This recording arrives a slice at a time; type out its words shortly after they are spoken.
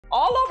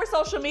All over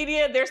social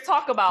media, there's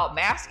talk about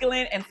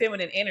masculine and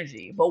feminine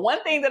energy. But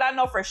one thing that I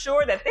know for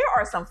sure, that there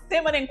are some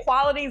feminine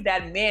qualities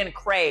that men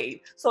crave.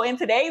 So in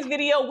today's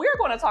video, we're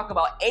going to talk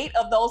about 8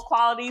 of those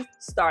qualities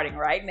starting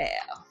right now.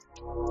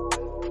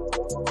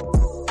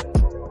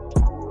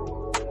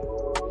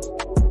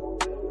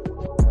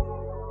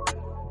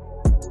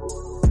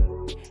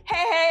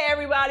 Hey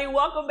everybody,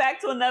 welcome back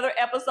to another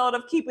episode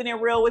of Keeping It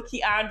Real with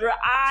Keandra.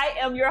 I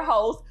am your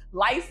host,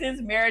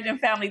 licensed marriage and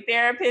family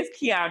therapist,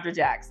 Keandra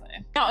Jackson.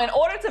 Now, in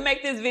order to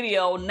make this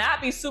video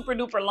not be super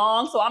duper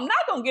long, so I'm not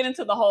gonna get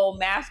into the whole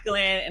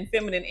masculine and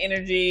feminine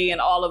energy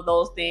and all of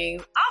those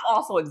things. I'm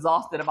also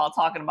exhausted about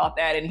talking about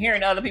that and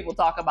hearing other people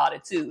talk about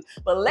it too.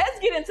 But let's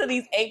get into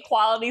these 8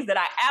 qualities that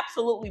I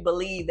absolutely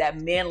believe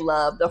that men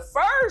love. The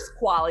first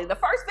quality, the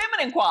first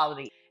feminine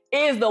quality,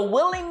 is the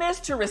willingness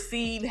to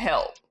receive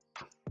help.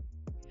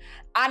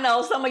 I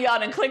know some of y'all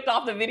done clicked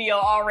off the video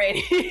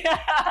already.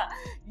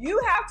 You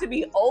have to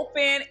be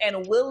open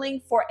and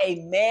willing for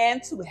a man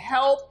to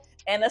help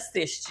and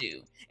assist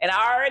you. And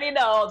I already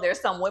know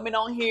there's some women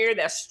on here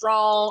that's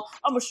strong.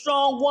 I'm a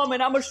strong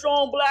woman. I'm a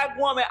strong black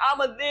woman. I'm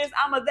a this,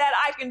 I'm a that.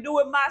 I can do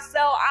it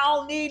myself. I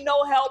don't need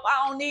no help.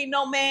 I don't need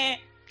no man.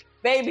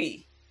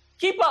 Baby,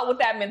 keep up with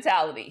that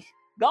mentality.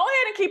 Go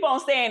ahead and keep on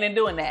saying and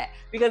doing that.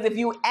 Because if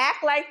you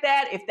act like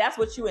that, if that's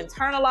what you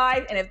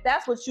internalize, and if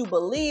that's what you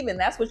believe, and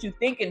that's what you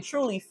think and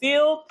truly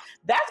feel,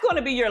 that's going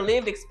to be your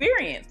lived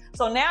experience.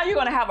 So now you're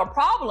going to have a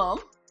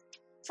problem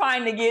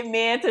trying to get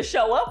men to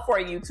show up for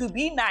you, to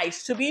be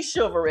nice, to be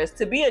chivalrous,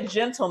 to be a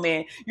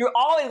gentleman. You're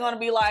always going to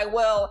be like,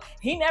 well,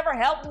 he never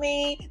helped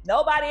me.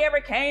 Nobody ever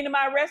came to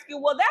my rescue.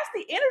 Well, that's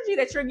the energy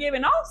that you're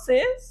giving off,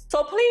 sis.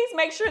 So please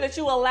make sure that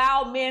you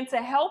allow men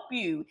to help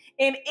you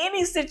in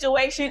any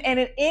situation and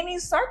in any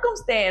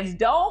circumstance.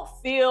 Don't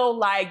feel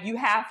like you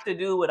have to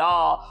do it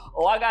all.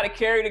 Oh, I got to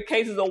carry the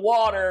cases of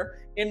water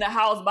in the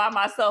house by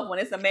myself when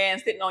it's a man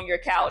sitting on your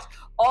couch.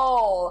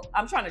 Oh,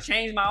 I'm trying to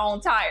change my own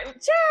tire.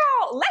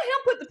 Child, let him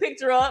put the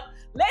picture up.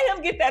 Let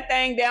him get that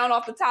thing down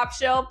off the top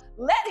shelf.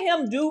 Let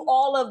him do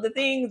all of the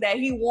things that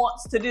he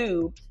wants to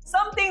do.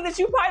 Some things that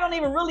you probably don't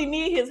even really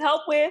need his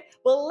help with,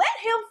 but let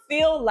him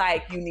feel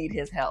like you need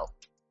his help.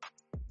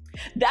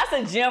 That's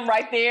a gem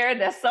right there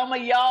that some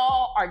of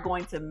y'all are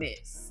going to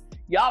miss.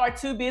 Y'all are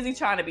too busy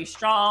trying to be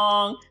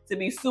strong, to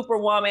be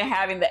superwoman,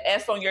 having the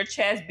S on your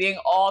chest, being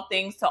all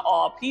things to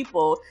all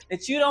people,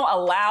 that you don't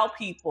allow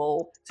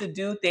people to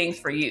do things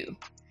for you.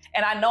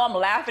 And I know I'm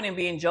laughing and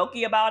being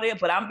jokey about it,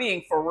 but I'm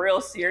being for real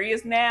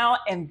serious now,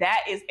 and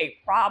that is a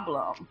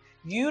problem.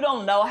 You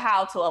don't know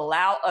how to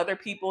allow other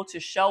people to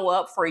show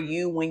up for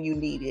you when you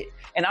need it.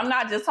 And I'm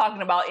not just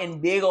talking about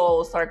in big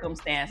old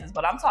circumstances,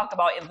 but I'm talking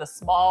about in the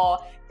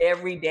small,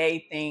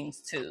 everyday things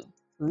too.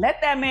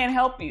 Let that man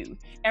help you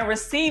and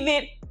receive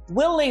it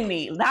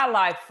willingly. Not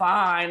like,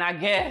 fine, I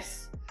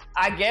guess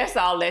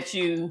I'll let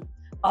you.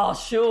 Oh,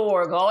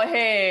 sure, go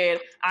ahead.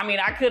 I mean,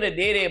 I could have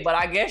did it, but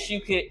I guess you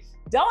could.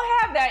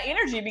 Don't have that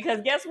energy, because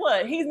guess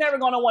what? He's never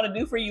going to want to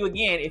do for you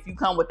again if you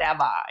come with that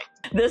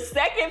vibe. The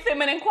second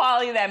feminine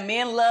quality that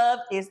men love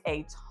is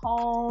a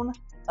tone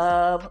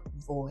of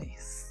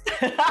voice.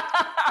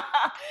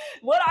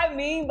 What I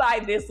mean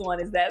by this one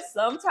is that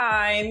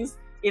sometimes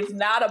it's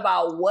not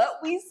about what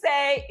we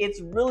say,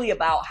 it's really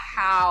about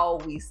how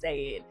we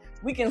say it.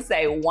 We can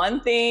say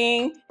one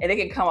thing and it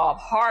can come off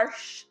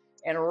harsh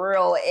and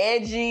real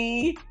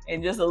edgy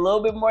and just a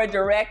little bit more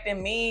direct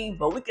and mean,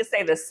 but we could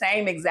say the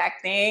same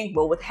exact thing,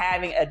 but with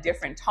having a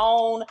different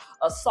tone,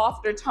 a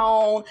softer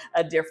tone,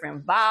 a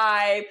different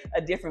vibe, a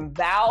different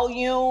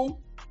volume.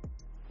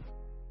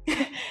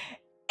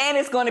 And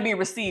it's going to be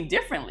received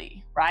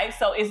differently, right?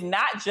 So it's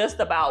not just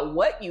about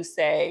what you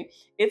say,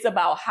 it's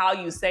about how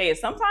you say it.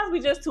 Sometimes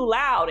we just too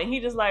loud, and he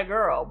just like,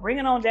 girl, bring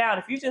it on down.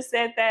 If you just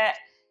said that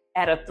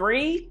at a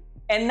 3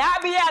 and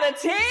not be at a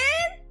 10,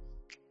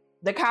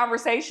 the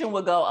conversation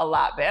would go a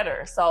lot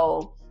better.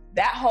 So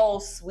that whole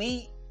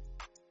sweet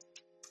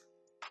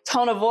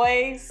tone of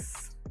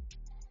voice,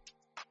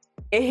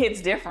 it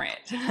hits different.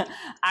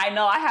 I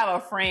know I have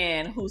a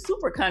friend who's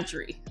super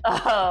country.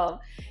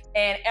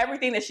 And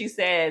everything that she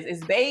says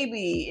is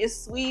baby, is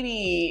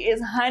sweetie,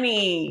 is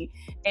honey.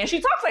 And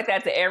she talks like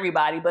that to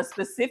everybody, but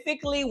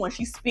specifically when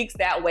she speaks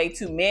that way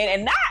to men,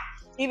 and not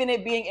even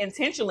it being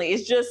intentionally,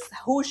 it's just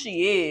who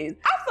she is.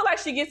 I feel like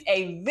she gets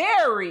a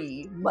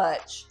very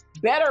much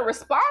better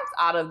response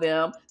out of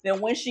them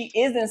than when she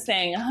isn't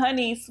saying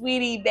honey,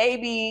 sweetie,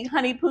 baby,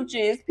 honey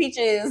pooches,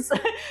 peaches,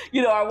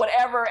 or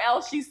whatever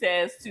else she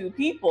says to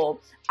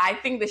people. I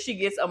think that she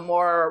gets a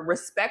more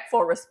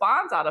respectful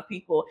response out of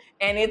people.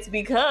 And it's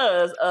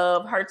because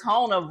of her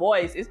tone of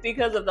voice. It's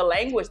because of the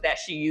language that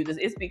she uses.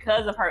 It's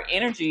because of her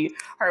energy,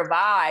 her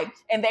vibe.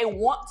 And they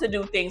want to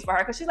do things for her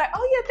because she's like,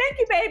 oh yeah, thank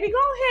you, baby. Go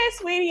ahead,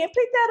 sweetie, and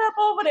pick that up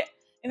over there.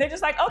 And they're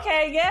just like,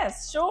 okay,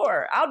 yes,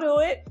 sure, I'll do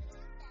it.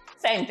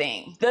 Same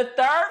thing. The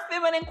third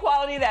feminine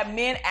quality that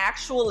men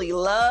actually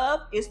love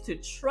is to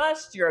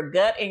trust your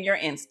gut and your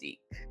instinct.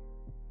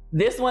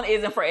 This one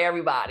isn't for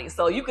everybody.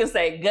 So you can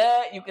say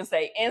gut, you can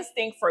say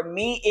instinct. For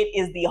me, it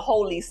is the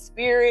Holy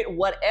Spirit,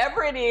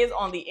 whatever it is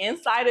on the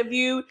inside of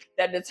you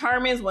that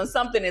determines when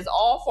something is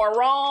off or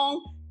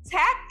wrong.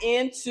 Tap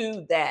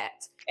into that.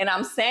 And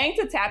I'm saying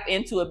to tap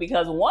into it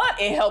because one,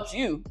 it helps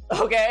you,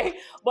 okay?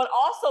 But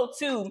also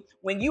two,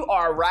 when you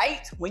are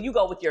right, when you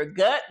go with your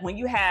gut, when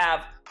you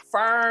have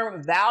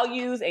firm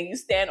values and you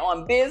stand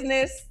on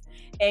business,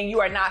 and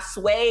you are not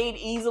swayed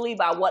easily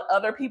by what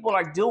other people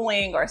are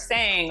doing or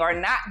saying or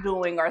not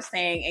doing or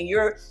saying, and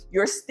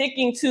you're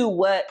sticking to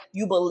what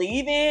you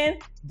believe in,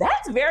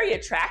 that's very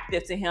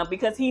attractive to him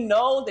because he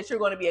knows that you're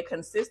going to be a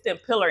consistent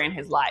pillar in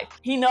his life.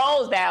 He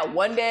knows that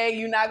one day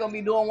you're not going to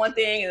be doing one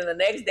thing and then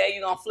the next day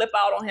you're going to flip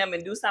out on him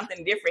and do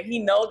something different. He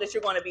knows that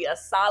you're going to be a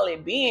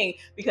solid being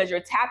because you're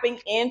tapping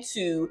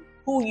into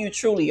who you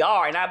truly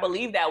are. And I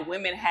believe that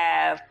men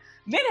have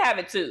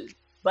it too.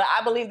 But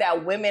I believe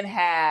that women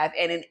have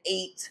an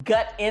innate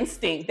gut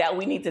instinct that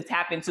we need to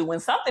tap into. When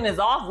something is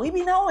off, we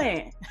be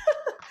knowing.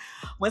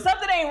 When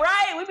something ain't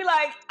right, we be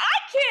like,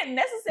 I can't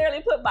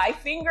necessarily put my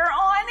finger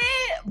on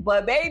it,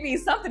 but baby,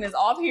 something is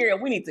off here and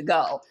we need to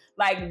go.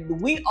 Like,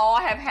 we all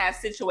have had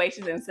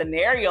situations and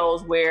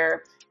scenarios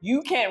where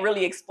you can't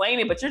really explain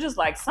it, but you're just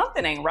like,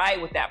 something ain't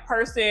right with that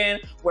person,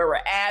 where we're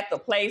at, the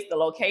place, the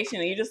location,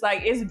 and you're just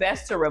like, it's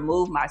best to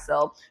remove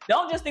myself.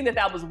 Don't just think that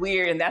that was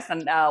weird and that's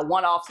a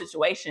one-off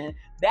situation.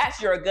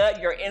 That's your gut,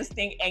 your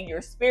instinct, and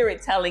your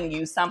spirit telling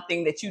you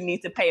something that you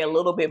need to pay a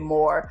little bit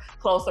more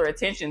closer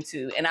attention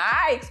to. And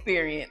I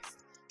experienced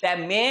that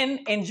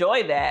men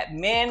enjoy that.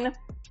 Men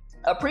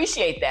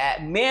appreciate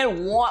that.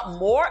 Men want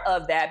more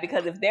of that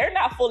because if they're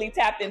not fully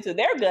tapped into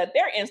their gut,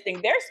 their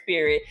instinct, their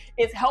spirit,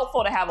 it's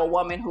helpful to have a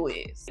woman who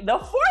is. The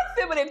fourth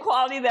feminine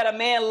quality that a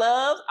man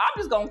loves, I'm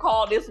just gonna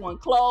call this one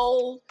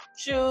clothes,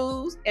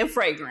 shoes, and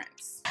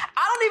fragrance.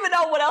 I don't even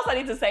know what else I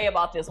need to say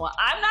about this one.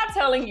 I'm not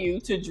telling you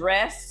to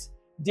dress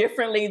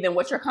differently than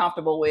what you're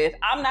comfortable with.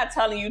 I'm not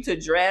telling you to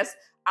dress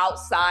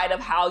outside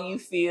of how you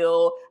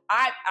feel.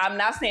 I'm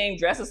not saying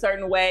dress a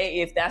certain way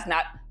if that's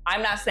not,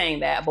 I'm not saying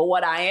that. But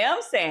what I am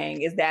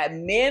saying is that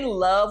men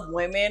love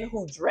women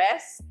who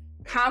dress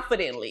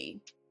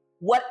confidently,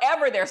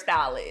 whatever their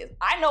style is.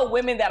 I know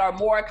women that are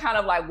more kind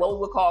of like what we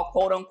would call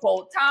quote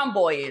unquote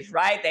tomboyish,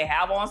 right? They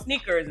have on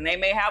sneakers and they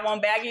may have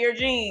on baggier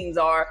jeans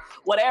or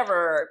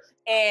whatever.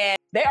 And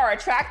they are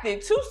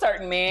attracted to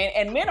certain men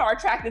and men are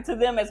attracted to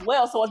them as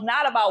well. So it's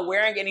not about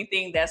wearing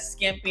anything that's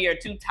skimpy or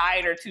too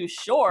tight or too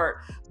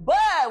short. But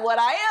what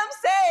I am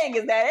saying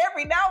is that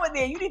every now and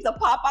then you need to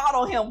pop out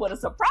on him with a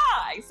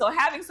surprise. So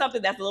having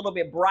something that's a little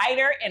bit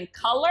brighter in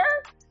color,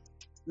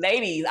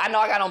 ladies, I know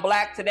I got on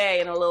black today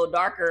and a little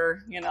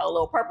darker, a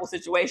little purple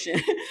situation,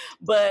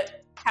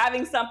 but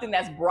having something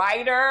that's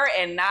brighter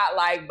and not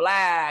like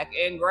black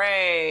and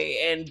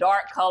gray and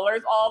dark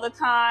colors all the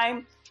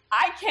time.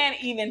 I can't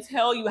even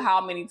tell you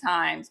how many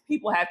times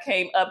people have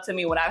came up to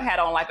me when I've had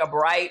on like a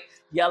bright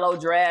yellow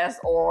dress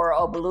or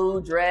a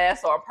blue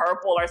dress or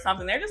purple or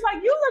something. They're just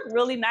like, you look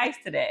really nice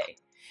today.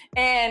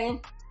 And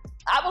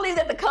I believe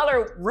that the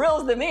color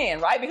reels them in,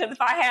 right? Because if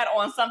I had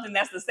on something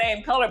that's the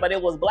same color, but it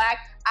was black,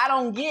 I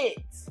don't get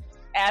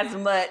as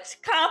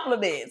much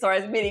compliments or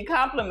as many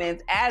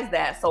compliments as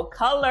that. So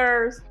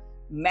colors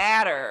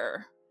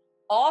matter.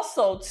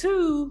 Also,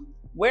 too,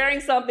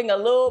 wearing something a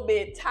little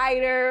bit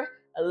tighter,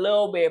 a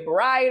little bit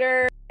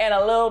brighter, and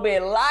a little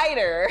bit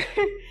lighter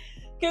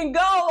can go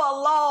a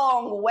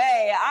long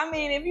way. I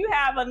mean, if you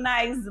have a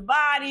nice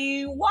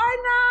body, why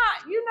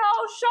not,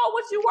 show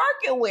what you're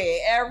working with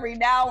every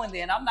now and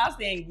then. I'm not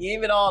saying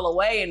give it all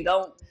away and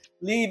don't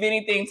leave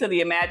anything to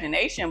the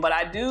imagination, but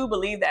I do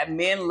believe that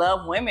men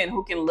love women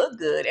who can look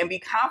good and be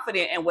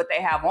confident in what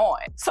they have on.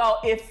 So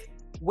if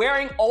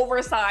wearing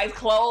oversized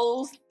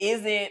clothes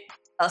isn't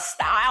a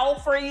style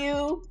for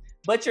you,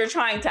 but you're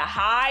trying to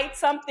hide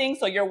something,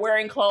 so you're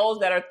wearing clothes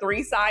that are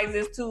 3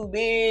 sizes too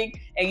big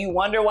and you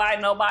wonder why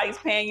nobody's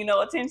paying you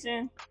no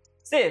attention,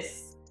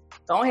 sis,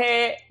 go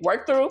ahead,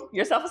 work through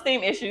your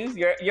self-esteem issues,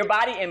 your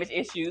body image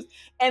issues,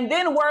 and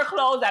then wear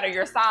clothes that are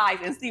your size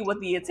and see what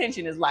the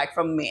attention is like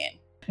from men.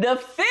 The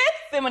 5th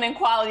feminine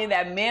quality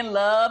that men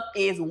love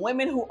is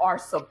women who are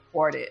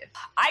supportive.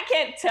 I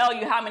can't tell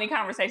you how many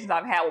conversations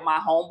I've had with my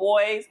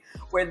homeboys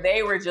where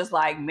they were just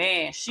like,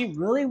 man, she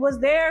really was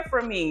there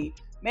for me.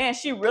 Man,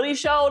 she really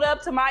showed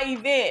up to my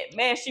event.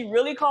 Man, she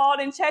really called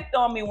and checked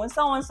on me when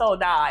so-and-so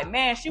died.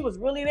 Man, she was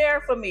really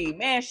there for me.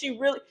 Man, she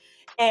really...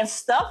 And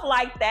stuff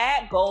like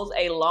that goes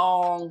a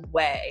long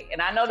way.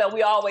 And I know that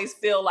we always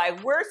feel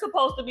like we're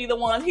supposed to be the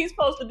ones he's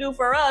supposed to do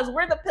for us.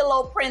 We're the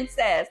pillow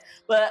princess.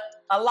 But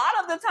a lot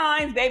of the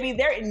times, baby,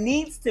 there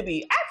needs to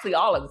be, actually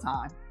all of the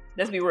time,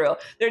 let's be real,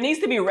 there needs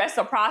to be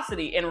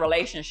reciprocity in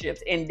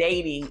relationships, in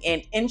dating,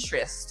 in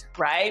interest,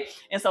 right?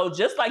 And so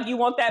just like you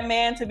want that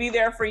man to be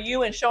there for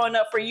you and showing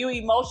up for you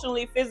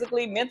emotionally,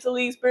 physically,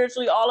 mentally,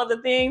 spiritually, all of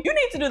the things, you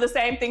need to do the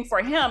same thing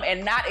for him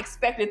and not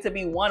expect it to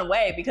be one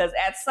way, because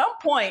at some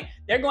point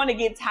they're going to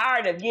get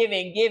tired of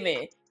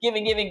giving,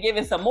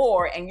 giving some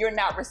more, and you're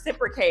not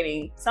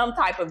reciprocating some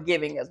type of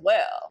giving as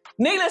well.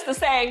 Needless to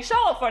say,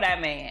 show up for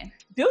that man.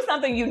 Do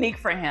something unique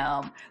for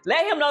him.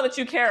 Let him know that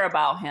you care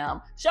about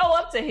him. Show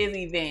up to his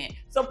event.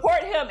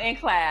 Support him in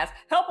class.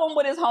 Help him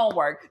with his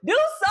homework. Do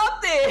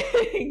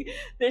something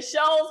that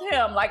shows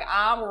him like,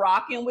 I'm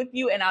rocking with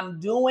you and I'm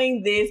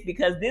doing this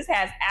because this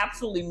has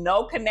absolutely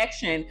no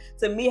connection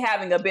to me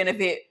having a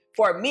benefit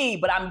for me,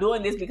 but I'm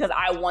doing this because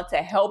I want to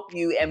help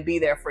you and be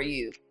there for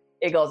you.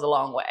 It goes a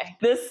long way.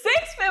 The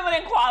sixth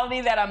feminine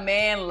quality that a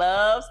man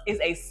loves is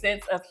a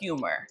sense of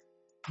humor.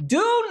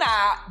 Do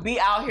not be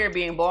out here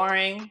being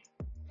boring,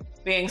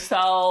 being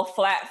so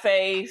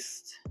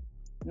flat-faced,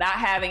 not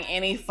having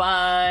any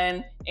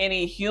fun,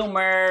 any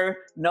humor,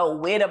 no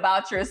wit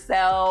about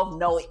yourself,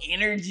 no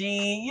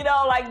energy. You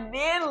know, like,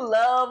 men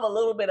love a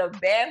little bit of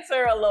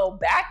banter, a little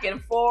back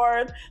and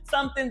forth,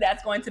 something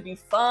that's going to be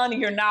fun.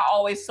 You're not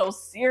always so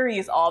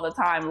serious all the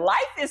time. Life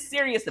is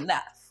serious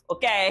enough,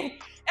 okay?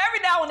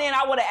 Every now and then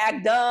I want to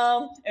act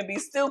dumb and be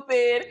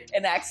stupid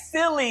and act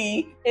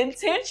silly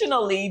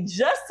intentionally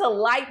just to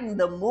lighten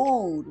the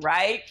mood,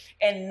 right?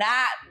 And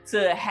not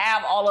to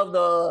have all of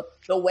the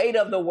weight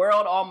of the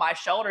world on my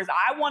shoulders.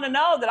 I want to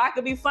know that I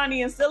could be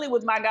funny and silly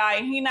with my guy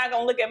and he's not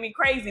going to look at me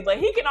crazy, but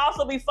he can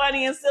also be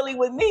funny and silly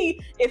with me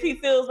if he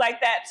feels like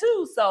that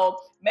too. So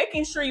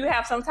making sure you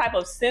have some type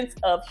of sense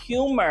of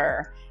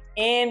humor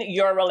in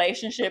your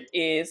relationship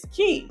is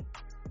key.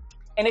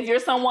 And if you're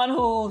someone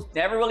who's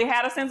never really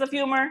had a sense of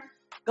humor,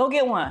 go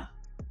get one.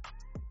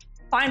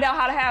 Find out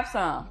how to have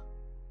some.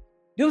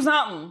 Do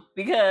something,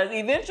 because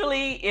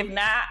eventually, if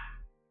not,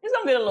 it's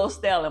gonna get a little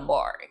stale and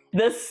boring.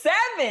 The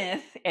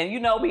seventh, and you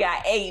know we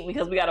got 8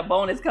 because we got a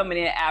bonus coming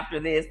in after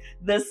this.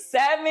 The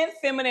seventh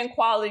feminine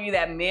quality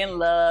that men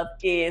love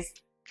is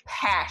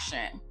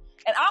passion.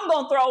 And I'm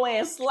gonna throw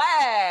in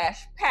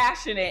 /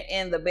 passionate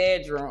in the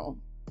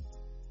bedroom.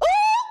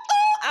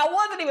 I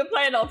wasn't even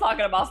planning on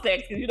talking about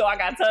sex because, you know, I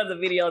got tons of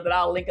videos that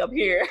I'll link up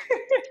here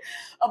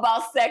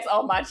about sex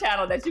on my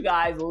channel that you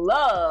guys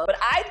love. But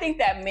I think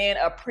that men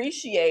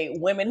appreciate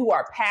women who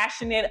are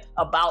passionate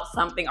about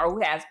something or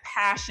who has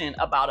passion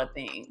about a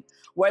thing.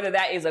 Whether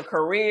that is a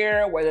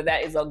career, whether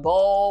that is a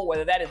goal,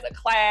 whether that is a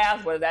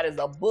class, whether that is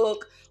a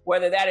book,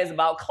 whether that is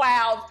about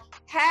clouds.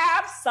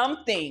 Have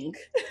something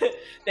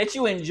that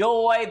you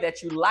enjoy,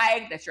 that you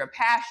like, that you're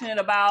passionate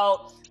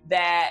about,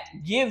 that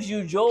gives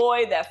you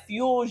joy, that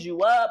fuels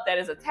you up, that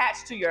is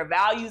attached to your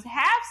values.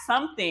 Have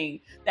something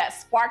that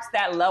sparks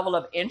that level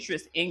of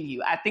interest in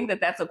you. I think that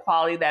that's a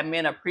quality that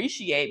men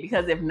appreciate,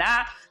 because if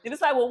not, then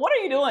it's like, well, what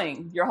are you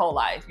doing your whole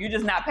life? You're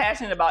just not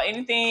passionate about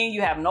anything. You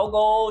have no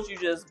goals.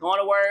 You're just going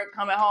to work,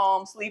 coming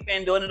home,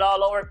 sleeping, doing it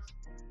all over.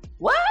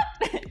 What?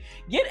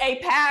 Get a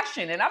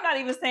passion. And I'm not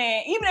even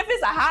saying, even if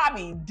it's a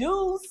hobby,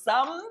 do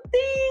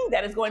something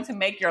that is going to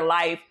make your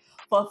life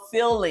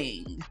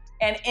fulfilling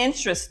and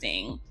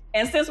interesting.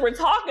 And since we're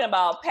talking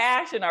about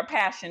passion or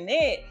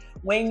passionate,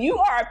 when you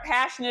are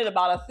passionate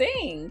about a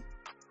thing,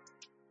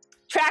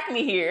 track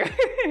me here.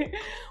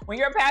 When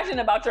you're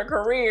passionate about your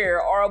career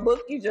or a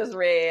book you just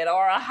read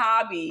or a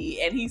hobby,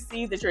 and he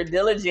sees that you're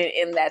diligent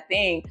in that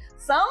thing,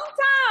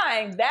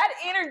 sometimes that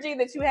energy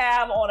that you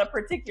have on a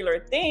particular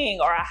thing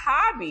or a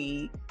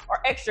hobby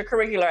or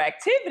extracurricular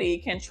activity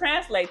can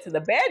translate to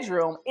the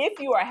bedroom if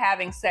you are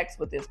having sex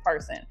with this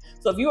person.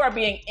 So if you are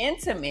being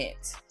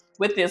intimate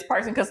with this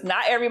person, because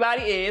not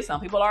everybody is.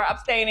 Some people are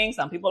abstaining,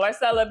 some people are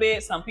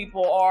celibate, some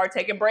people are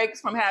taking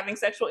breaks from having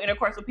sexual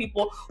intercourse with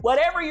people.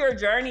 Whatever your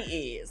journey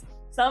is,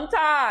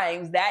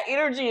 sometimes that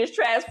energy is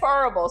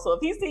transferable. So if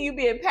he see you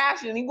being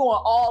passionate, he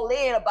going all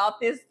in about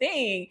this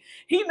thing,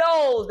 he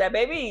knows that,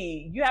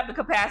 baby, you have the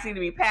capacity to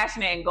be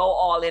passionate and go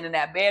all in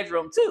that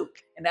bedroom too.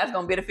 And that's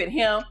going to benefit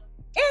him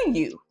and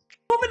you.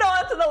 Moving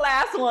on to the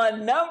last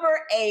one, number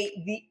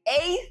 8, the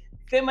 8th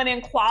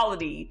feminine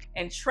quality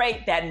and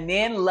trait that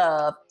men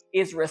love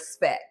is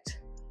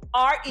respect.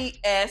 R-E-S-P-E-C-T.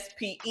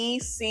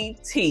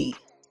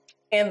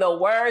 In the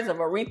words of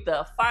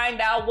Aretha, find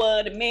out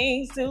what it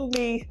means to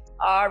me.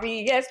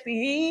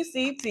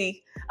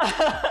 R-E-S-P-E-C-T.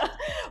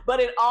 But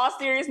in all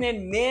seriousness,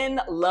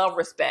 men love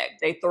respect.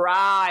 They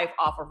thrive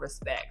off of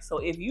respect. So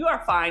if you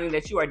are finding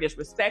that you are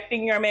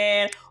disrespecting your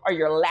man or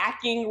you're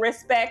lacking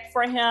respect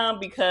for him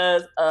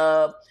because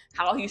of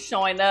how he's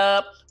showing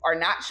up or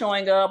not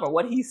showing up or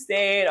what he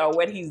said or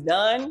what he's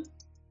done,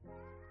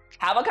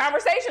 have a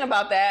conversation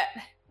about that.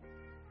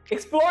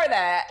 Explore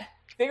that.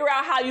 Figure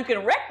out how you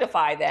can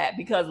rectify that,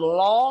 because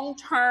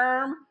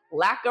long-term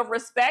lack of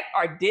respect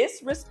or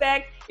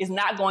disrespect is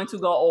not going to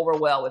go over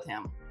well with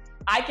him.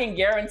 I can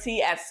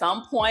guarantee at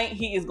some point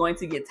he is going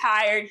to get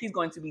tired. He's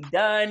going to be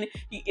done.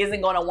 He isn't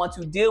going to want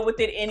to deal with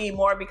it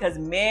anymore, because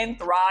men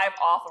thrive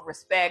off of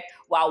respect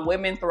while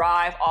women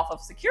thrive off of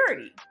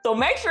security. So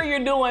make sure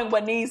you're doing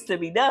what needs to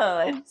be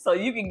done so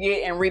you can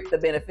get and reap the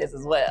benefits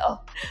as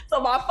well. So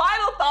my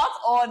final thoughts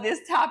on this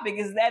topic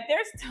is that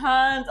there's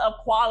tons of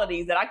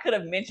qualities that I could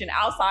have mentioned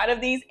outside of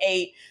these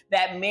 8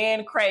 that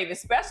men crave,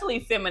 especially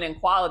feminine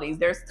qualities.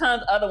 There's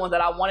tons other ones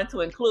that I wanted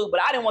to include,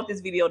 but I didn't want this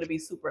video to be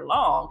super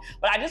long.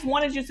 But I just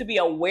wanted you to be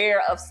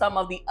aware of some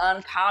of the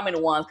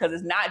uncommon ones, because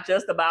it's not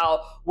just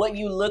about what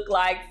you look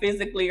like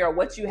physically or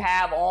what you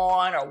have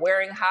on or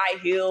wearing high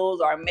heels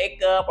or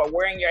makeup or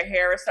wearing your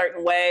hair a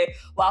certain way.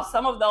 While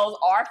some of those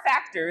are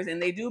factors and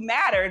they do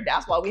matter,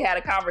 that's why we had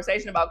a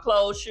conversation about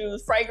clothes,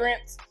 shoes,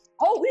 fragrance.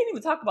 Oh, we didn't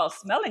even talk about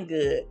smelling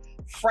good.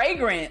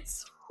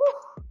 Fragrance.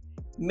 Whew.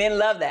 Men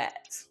love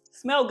that.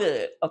 Smell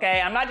good,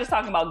 okay? I'm not just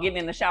talking about getting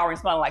in the shower and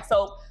smelling like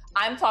soap.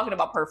 I'm talking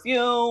about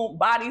perfume,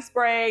 body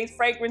sprays,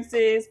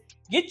 fragrances.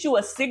 Get you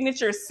a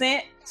signature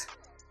scent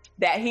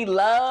that he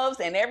loves,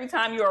 and every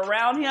time you're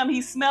around him,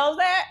 he smells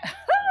that.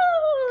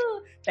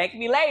 Thank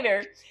me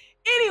later.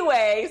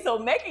 Anyway, so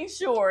making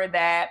sure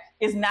that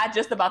it's not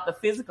just about the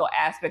physical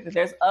aspect, that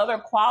there's other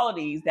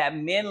qualities that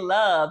men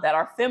love, that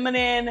are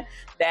feminine,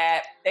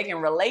 that they can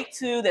relate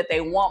to, that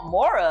they want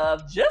more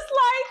of, just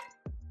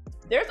like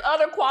there's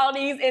other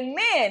qualities in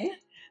men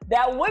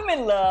that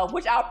women love,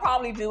 which I'll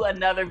probably do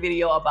another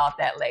video about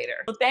that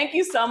later. So thank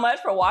you so much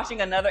for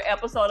watching another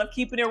episode of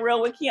Keeping It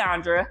Real with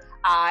Keandra.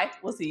 I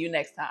will see you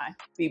next time.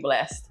 Be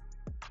blessed.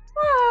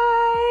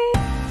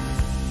 Bye.